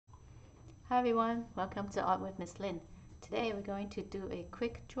Hi everyone, welcome to Art with Miss Lynn. Today we're going to do a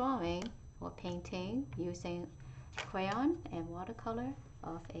quick drawing or painting using crayon and watercolor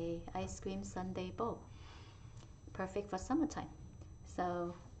of a ice cream sundae bowl. Perfect for summertime.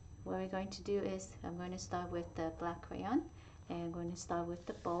 So what we're going to do is I'm going to start with the black crayon and I'm going to start with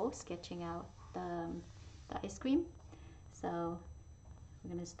the bowl, sketching out the ice cream. So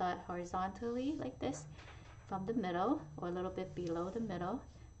we're going to start horizontally like this from the middle or a little bit below the middle.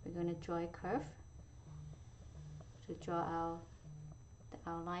 We're going to draw a curve to draw out the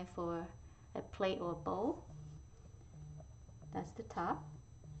outline for a plate or bowl. That's the top.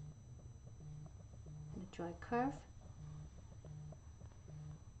 I'm going to draw a curve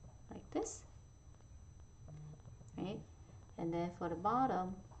like this, right? And then for the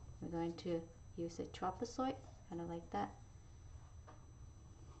bottom, we're going to use a trapezoid, kind of like that.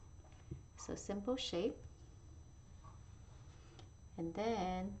 So simple shape. And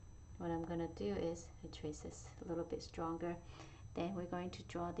then what I'm going to do is I trace this a little bit stronger. Then we're going to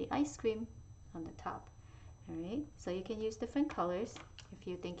draw the ice cream on the top. Alright, so you can use different colors. If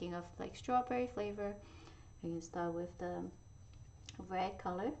you're thinking of like strawberry flavor, you can start with the red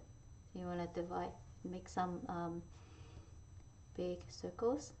color. You want to divide, make some big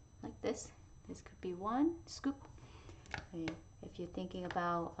circles like this. This could be one scoop. And if you're thinking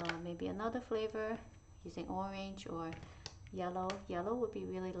about maybe another flavor, using orange or yellow. Yellow would be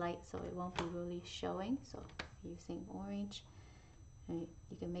really light, so it won't be really showing. So using orange, right?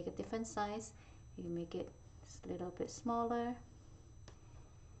 You can make a different size. You can make it a little bit smaller.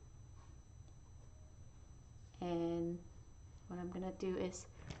 And what I'm gonna do is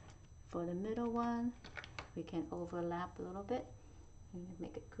for the middle one, we can overlap a little bit and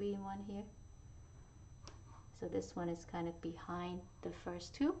make a green one here. So this one is kind of behind the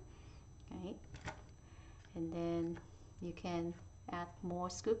first two, right? And then you can add more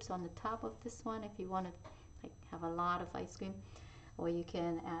scoops on the top of this one if you want to like have a lot of ice cream, or you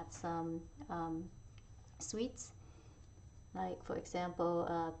can add some sweets, like for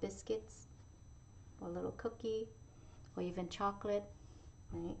example biscuits or a little cookie or even chocolate,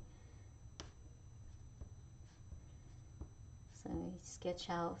 right? So you sketch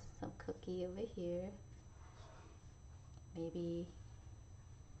out some cookie over here, maybe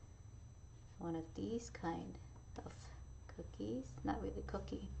one of these kind of cookies, not really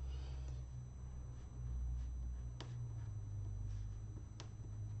cookie.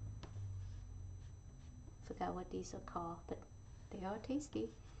 Forgot what these are called, but they are tasty.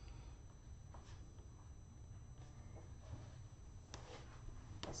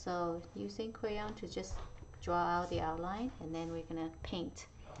 So using crayon to just draw out the outline, and then we're gonna paint.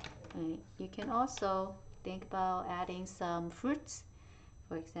 Right. You can also think about adding some fruits.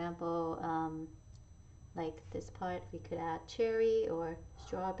 For example, like this part, we could add cherry or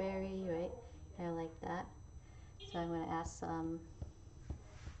strawberry, right? I like that. So I'm going to add some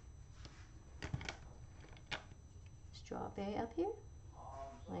strawberry up here,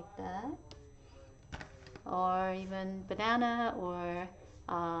 like that. Or even banana, or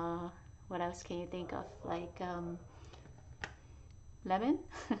what else can you think of? Like lemon.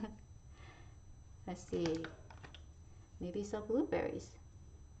 Let's see. Maybe some blueberries.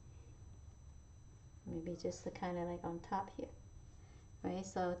 Maybe just the kind of like on top here. Right,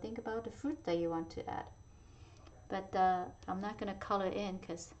 so think about the fruit that you want to add. But I'm not going to color in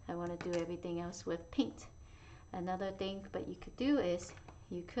because I want to do everything else with paint. Another thing but you could do is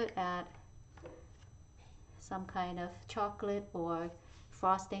you could add some kind of chocolate or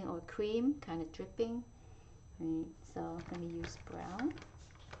frosting or cream kind of dripping. Right, so let me use brown.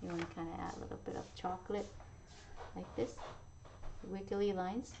 You want to kind of add a little bit of chocolate like this. Wiggly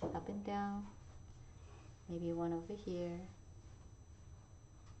lines up and down. Maybe one over here.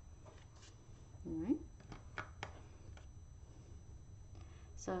 Alright.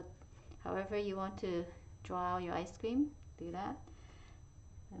 So however you want to draw out your ice cream, do that.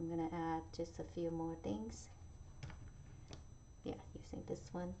 I'm going to add just a few more things. Yeah, using this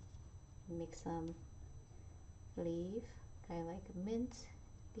one. Make some leaf, kind of like a mint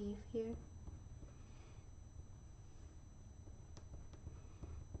leaf here.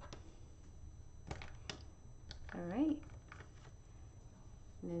 Alright.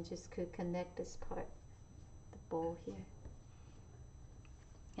 And then just could connect this part, the bowl here.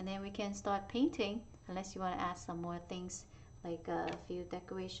 And then we can start painting, unless you want to add some more things like a few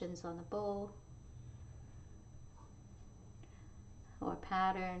decorations on the bowl or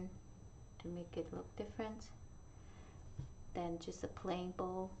pattern to make it look different than just a plain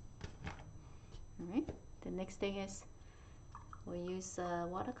bowl. Alright, the next thing is we'll use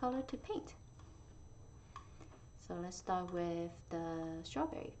watercolor to paint. So let's start with the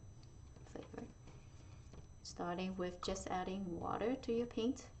strawberry. flavor. Starting with just adding water to your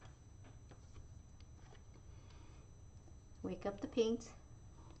paint. Wake up the paint.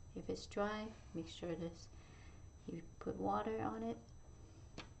 If it's dry, make sure this you put water on it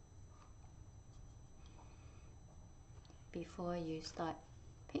before you start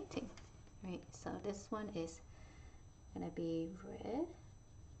painting. Right, so this one is gonna be red.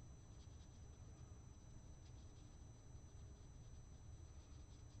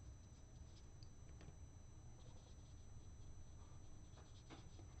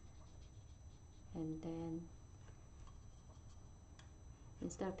 And then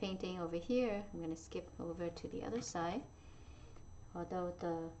instead of painting over here, I'm going to skip over to the other side. Although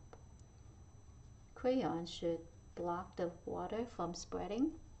the crayon should block the water from spreading,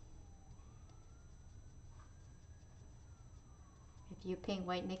 if you paint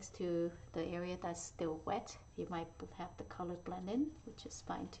right next to the area that's still wet, you might have the colors blend in, which is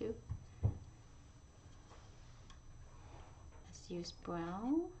fine too. Let's use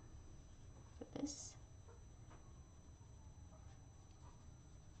brown for this.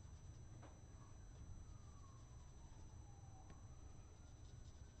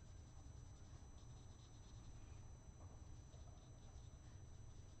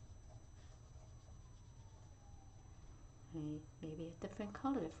 Maybe a different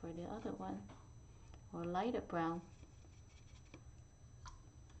color for the other one, or lighter brown.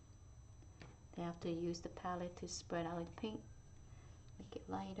 They have to use the palette to spread out the paint, make it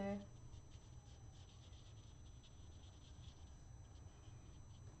lighter.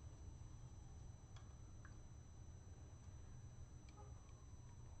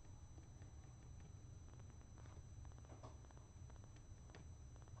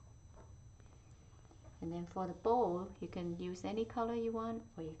 And then for the bowl, you can use any color you want,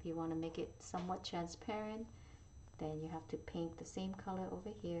 or if you want to make it somewhat transparent, then you have to paint the same color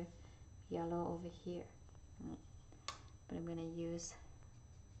over here, yellow over here. But I'm going to use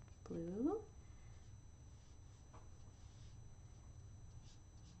blue.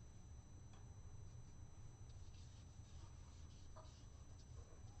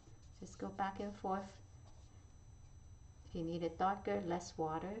 Just go back and forth. If you need it darker, less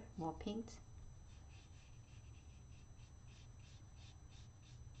water, more paint.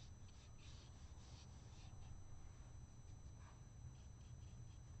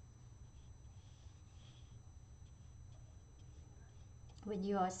 When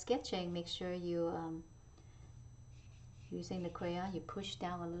you are sketching, make sure you, using the crayon, you push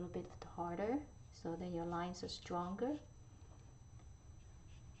down a little bit harder so then your lines are stronger.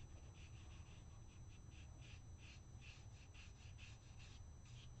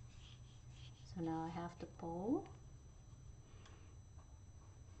 So now I have the bowl.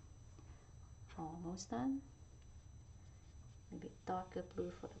 Almost done. Maybe darker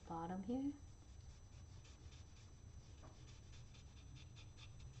blue for the bottom here.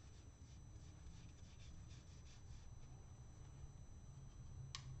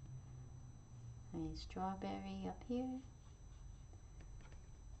 And strawberry up here.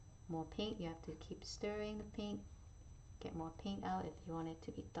 More paint, you have to keep stirring the paint. Get more paint out if you want it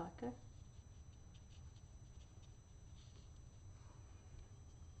to be darker.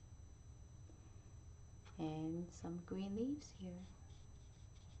 And some green leaves here.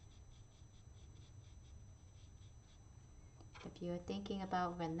 If you're thinking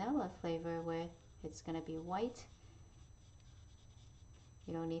about vanilla flavor where it's going to be white,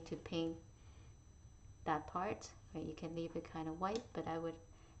 you don't need to paint that part, right? You can leave it kind of white, but I would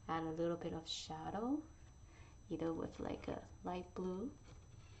add a little bit of shadow, either with like a light blue.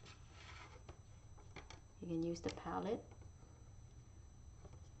 You can use the palette.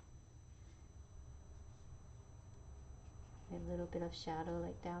 A little bit of shadow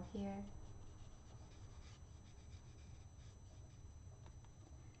like down here.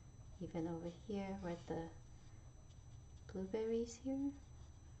 Even over here with the blueberries here.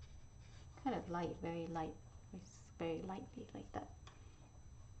 Kind of light, very light. It's very lightly like that.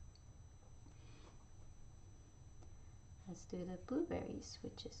 Let's do the blueberries,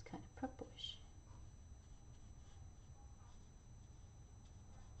 which is kind of purplish.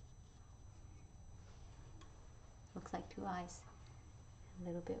 Looks like two eyes. A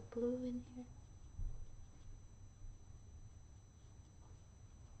little bit of blue in here.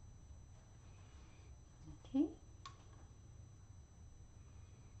 Okay.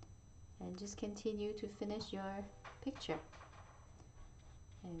 And just continue to finish your picture.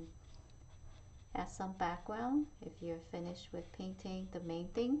 And add some background if you're finished with painting the main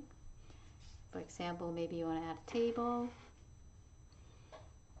thing. For example, maybe you want to add a table.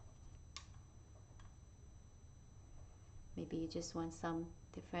 Maybe you just want some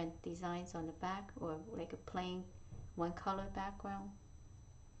different designs on the back, or like a plain one color background.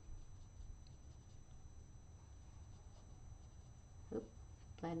 Oop,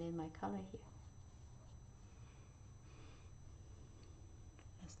 blend in my color here.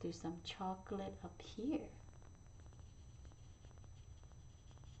 Let's do some chocolate up here.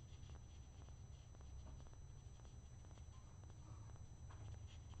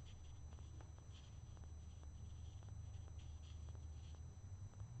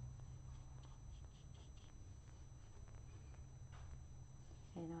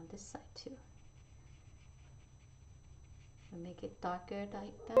 And on this side too. And make it darker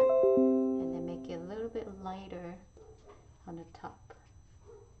like that, and then make it a little bit lighter on the top.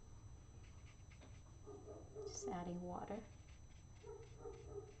 Just adding water.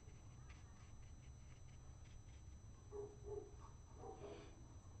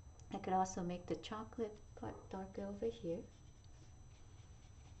 I could also make the chocolate part darker over here.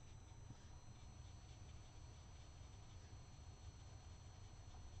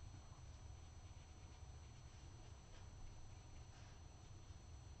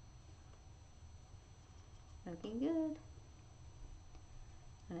 Looking good.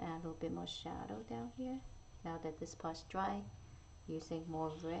 I'm gonna add a little bit more shadow down here. Now that this part's dry, using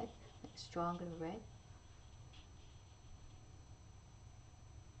more red, like stronger red.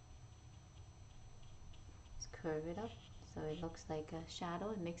 Just curve it up so it looks like a shadow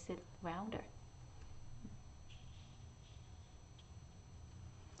and makes it rounder.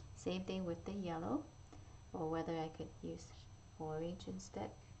 Same thing with the yellow, or whether I could use orange instead.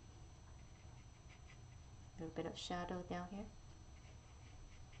 A little bit of shadow down here.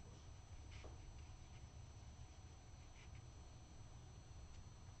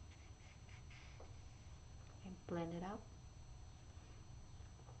 And blend it out.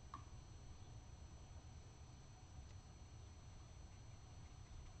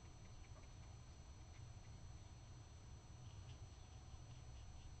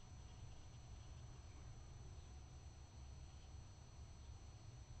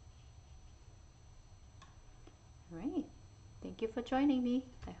 Alright, thank you for joining me.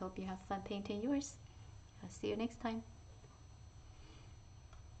 I hope you have fun painting yours. I'll see you next time.